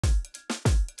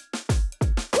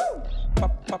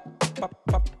julep,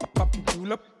 papi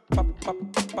julep,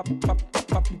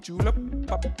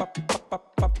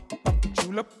 papi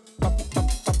julep,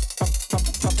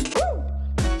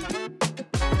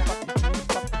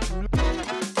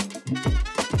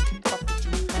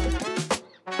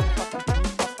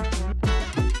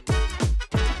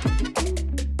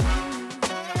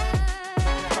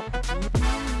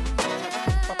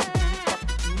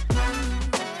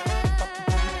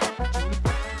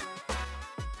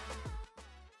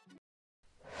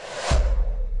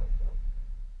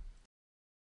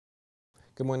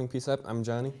 Good morning, Peace Up. I'm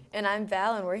Johnny. And I'm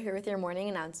Val, and we're here with your morning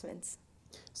announcements.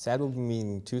 SAD will be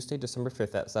meeting Tuesday, December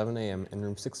 5th at 7 a.m. in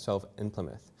room 612 in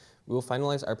Plymouth. We will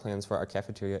finalize our plans for our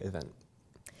cafeteria event.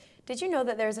 Did you know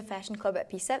that there is a fashion club at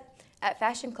PSEP? At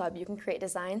Fashion Club, you can create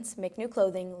designs, make new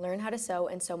clothing, learn how to sew,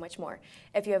 and so much more.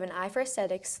 If you have an eye for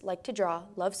aesthetics, like to draw,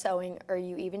 love sewing, or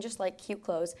you even just like cute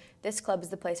clothes, this club is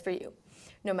the place for you.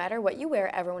 No matter what you wear,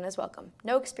 everyone is welcome.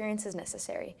 No experience is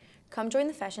necessary. Come join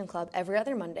the Fashion Club every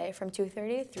other Monday from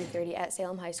 2:30 to 3:30 at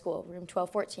Salem High School, room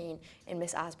 1214 in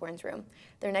Miss Osborne's room.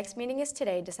 Their next meeting is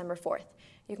today, December 4th.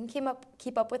 You can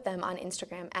keep up with them on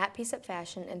Instagram at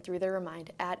PeaceUpFashion and through their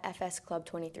Remind at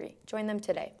FSClub23. Join them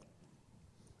today.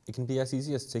 It can be as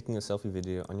easy as taking a selfie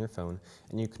video on your phone,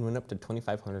 and you can win up to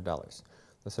 $2,500.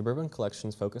 The Suburban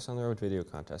Collection's Focus on the Road video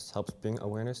contest helps bring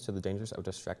awareness to the dangers of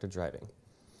distracted driving.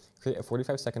 Create a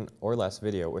 45-second or less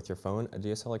video with your phone, a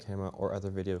DSLR camera, or other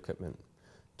video equipment.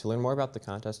 To learn more about the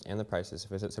contest and the prizes,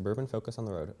 visit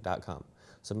suburbanfocusontheroad.com.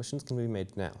 Submissions can be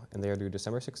made now, and they are due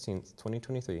December 16th,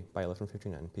 2023 by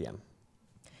 11:59 p.m.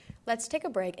 Let's take a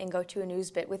break and go to a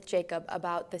news bit with Jacob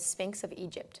about the Sphinx of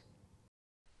Egypt.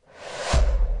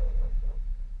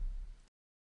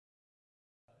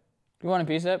 Good morning,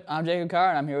 PSEP. I'm Jacob Carr,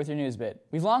 and I'm here with your news bit.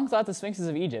 We've long thought the Sphinxes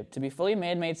of Egypt to be fully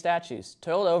man-made statues,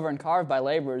 toiled over and carved by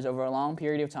laborers over a long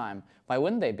period of time. Why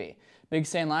wouldn't they be? Big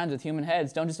sand lines with human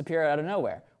heads don't just appear out of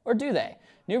nowhere. Or do they?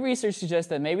 New research suggests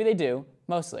that maybe they do,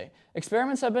 mostly.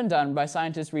 Experiments have been done by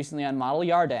scientists recently on model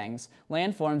yardangs,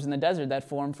 landforms in the desert that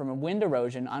form from wind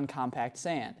erosion on compact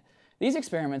sand. These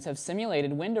experiments have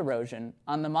simulated wind erosion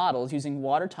on the models using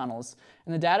water tunnels,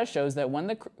 and the data shows that when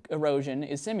the erosion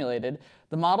is simulated,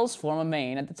 the models form a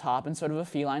mane at the top and sort of a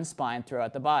feline spine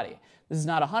throughout the body. This is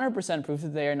not 100% proof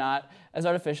that they are not as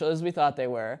artificial as we thought they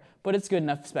were, but it's good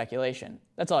enough speculation.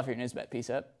 That's all for your news bet. Peace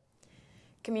out.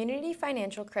 Community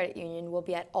Financial Credit Union will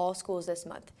be at all schools this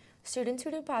month. Students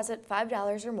who deposit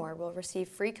 $5 or more will receive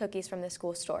free cookies from the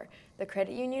school store. The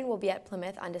credit union will be at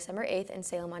Plymouth on December 8th and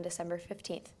Salem on December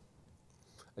 15th.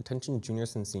 Attention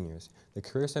juniors and seniors. The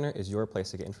Career Center is your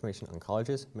place to get information on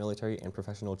colleges, military, and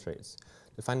professional trades.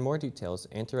 To find more details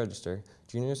and to register,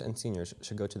 juniors and seniors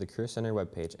should go to the Career Center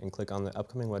webpage and click on the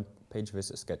upcoming webpage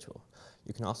visit schedule.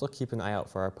 You can also keep an eye out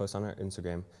for our posts on our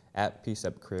Instagram at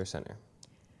PSEP Career Center.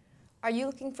 Are you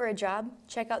looking for a job?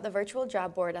 Check out the virtual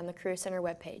job board on the Career Center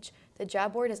webpage. The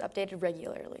job board is updated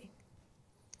regularly.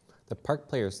 The Park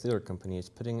Players Theater Company is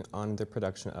putting on their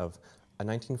production of A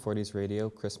 1940s Radio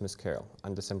Christmas Carol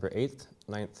on December 8th,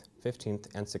 9th, 15th,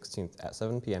 and 16th at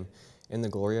 7 p.m. in the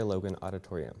Gloria Logan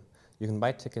Auditorium. You can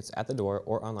buy tickets at the door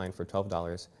or online for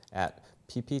 $12 at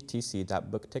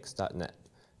pptc.booktix.net.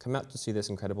 Come out to see this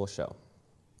incredible show.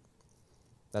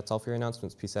 That's all for your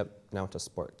announcements, Peace Up. Now to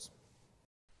sports.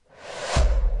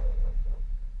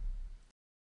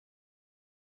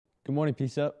 Good morning,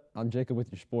 Peace Up. I'm Jacob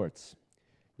with your sports.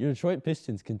 Your Detroit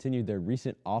Pistons continued their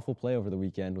recent awful play over the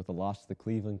weekend with a loss to the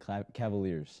Cleveland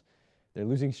Cavaliers. Their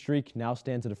losing streak now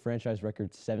stands at a franchise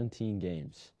record 17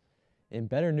 games. In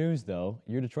better news, though,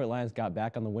 your Detroit Lions got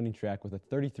back on the winning track with a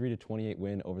 33-28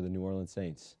 win over the New Orleans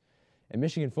Saints. And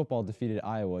Michigan football defeated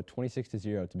Iowa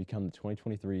 26-0 to become the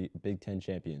 2023 Big Ten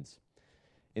champions.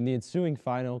 In the ensuing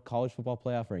final college football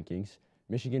playoff rankings,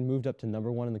 Michigan moved up to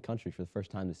 #1 in the country for the first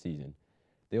time this season.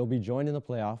 They will be joined in the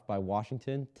playoff by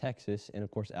Washington, Texas, and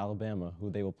of course Alabama, who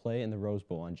they will play in the Rose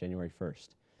Bowl on January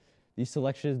 1st. These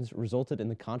selections resulted in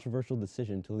the controversial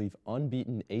decision to leave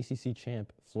unbeaten ACC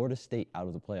champ Florida State out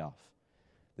of the playoff.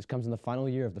 This comes in the final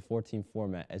year of the 4-team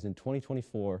format, as in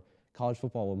 2024, college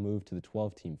football will move to the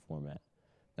 12-team format.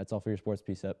 That's all for your sports.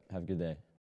 Peace up. Have a good day.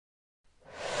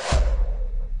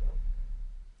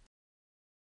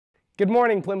 Good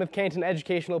morning, Plymouth Canton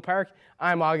Educational Park.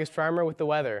 I'm August Farmer with the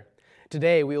weather.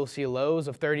 Today, we will see lows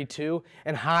of 32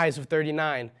 and highs of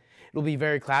 39. It'll be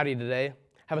very cloudy today.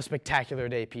 Have a spectacular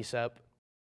day. Peace up.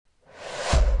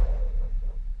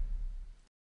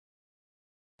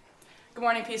 Good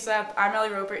morning, PSEP. I'm Ellie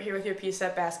Roper here with your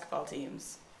PSEP basketball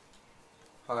teams.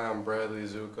 Hi, I'm Bradley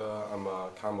Zuka. I'm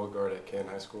a combo guard at Canton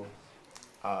High School.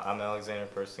 I'm Alexander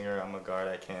Persinger. I'm a guard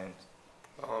at Canton.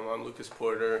 I'm Lucas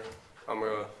Porter. I'm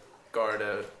a guard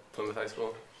at Plymouth High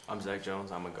School. I'm Zach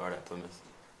Jones. I'm a guard at Plymouth.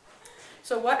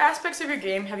 So what aspects of your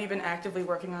game have you been actively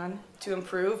working on to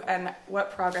improve, and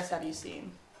what progress have you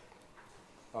seen?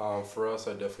 For us,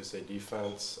 I'd definitely say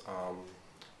defense.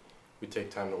 We take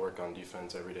time to work on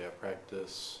defense every day at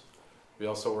practice. We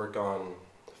also work on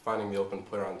finding the open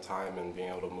player on time and being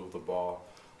able to move the ball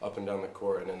up and down the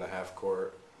court and in the half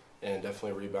court, and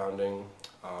definitely rebounding.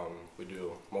 We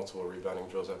do multiple rebounding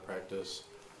drills at practice,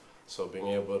 so being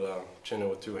able to chin it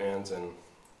with two hands and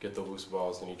get the loose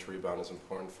balls in each rebound is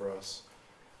important for us.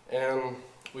 And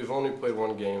we've only played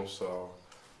one game, so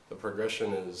the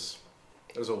progression is,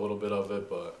 there's a little bit of it,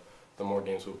 but the more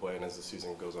games we play and as the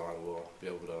season goes on, we'll be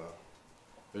able to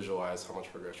visualize how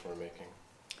much progression we're making.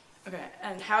 Okay,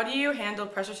 and how do you handle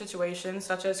pressure situations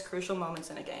such as crucial moments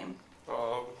in a game?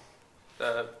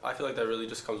 I feel like that really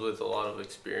just comes with a lot of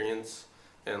experience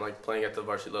and like playing at the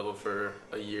varsity level for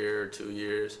a year or 2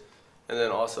 years. And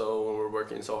then also when we're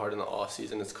working so hard in the off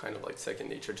season, it's kind of like second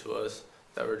nature to us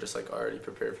that we're just like already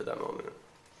prepared for that moment.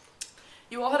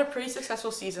 You all had a pretty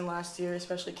successful season last year,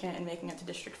 especially Canton making it to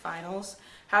district finals.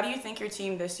 How do you think your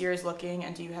team this year is looking,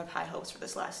 and do you have high hopes for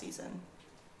this last season?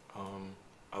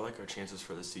 I like our chances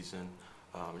for this season.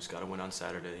 We just got to win on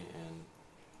Saturday,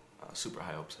 and super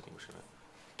high hopes. I think we're going to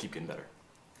keep getting better.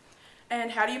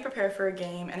 And how do you prepare for a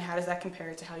game, and how does that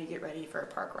compare to how you get ready for a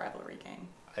park rivalry game?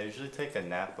 I usually take a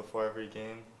nap before every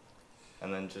game,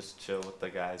 and then just chill with the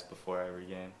guys before every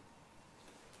game.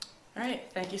 All right,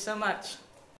 thank you so much.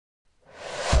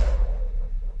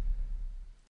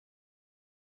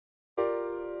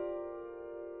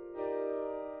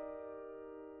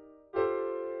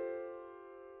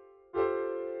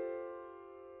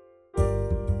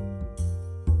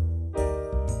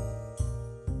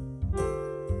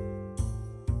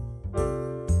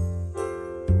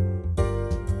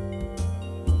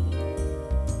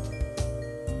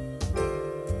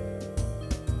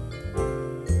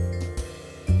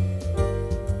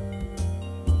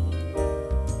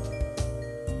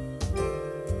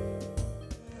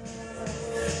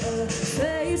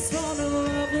 Face on a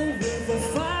level with a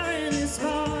fire in his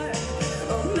heart.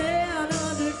 A man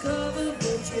undercover,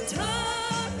 but you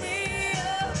taught me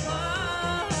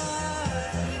apart.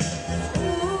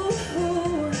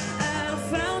 Ooh, I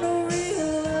found a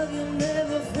real love, you'll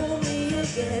never fool me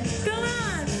again. Come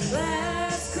on,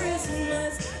 last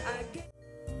Christmas I gave.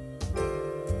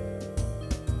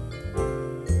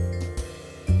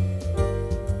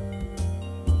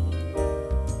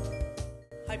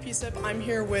 Hi PSIP, I'm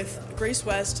here with Grace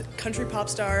West, country pop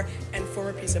star and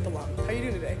former PSIP alum. How are you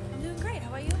doing today? I'm doing great, how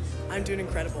about you? I'm doing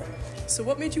incredible. So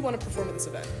what made you want to perform at this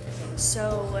event?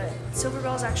 So Silver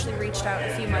Bells actually reached out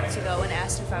a few months ago and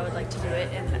asked if I would like to do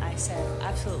it, and I said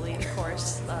absolutely, of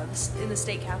course, in the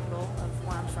state capital of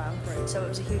where I'm from, Right. So it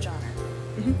was a huge honor.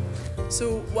 Mm-hmm.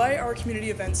 So why are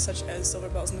community events such as Silver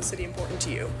Bells in the city important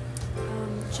to you?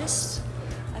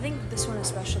 I think this one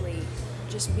especially,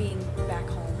 just being back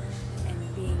home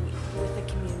and being with the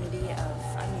community of,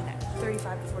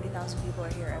 35 to 40,000 people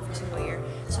are here every single year.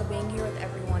 So being here with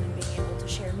everyone and being able to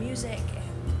share music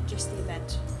and just the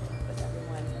event with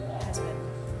everyone has been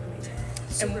amazing.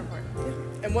 Super important.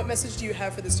 Yeah. And what message do you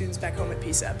have for the students back home at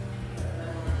PSIP?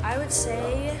 I would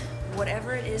say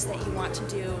whatever it is that you want to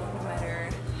do, no matter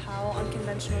how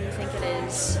unconventional you think it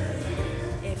is,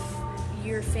 if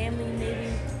your family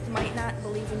maybe might not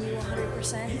believe in you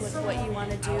 100% with what you want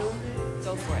to do,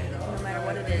 go for it, no matter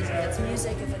what it is. If it's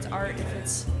music, if it's art, if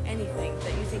it's anything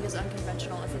that you think is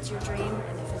unconventional, if it's your dream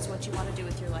and if it's what you want to do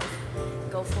with your life,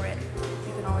 go for it.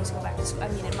 You can always go back to school.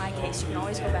 In my case, you can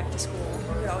always go back to school.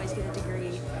 You could always get a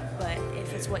degree, but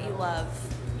if it's what you love,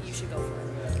 you should go for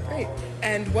it. Great.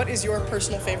 And what is your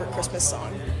personal favorite Christmas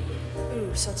song?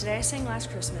 Ooh, so today I sang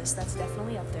Last Christmas. That's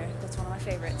definitely up there. That's one of my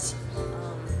favorites.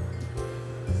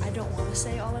 I don't want to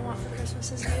say All I Want for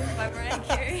Christmas Is You by Mariah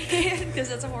Carey because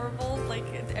that's a horrible,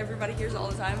 everybody hears it all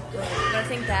the time. But I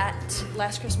think that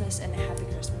Last Christmas and Happy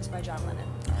Christmas by John Lennon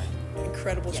are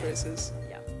incredible choices.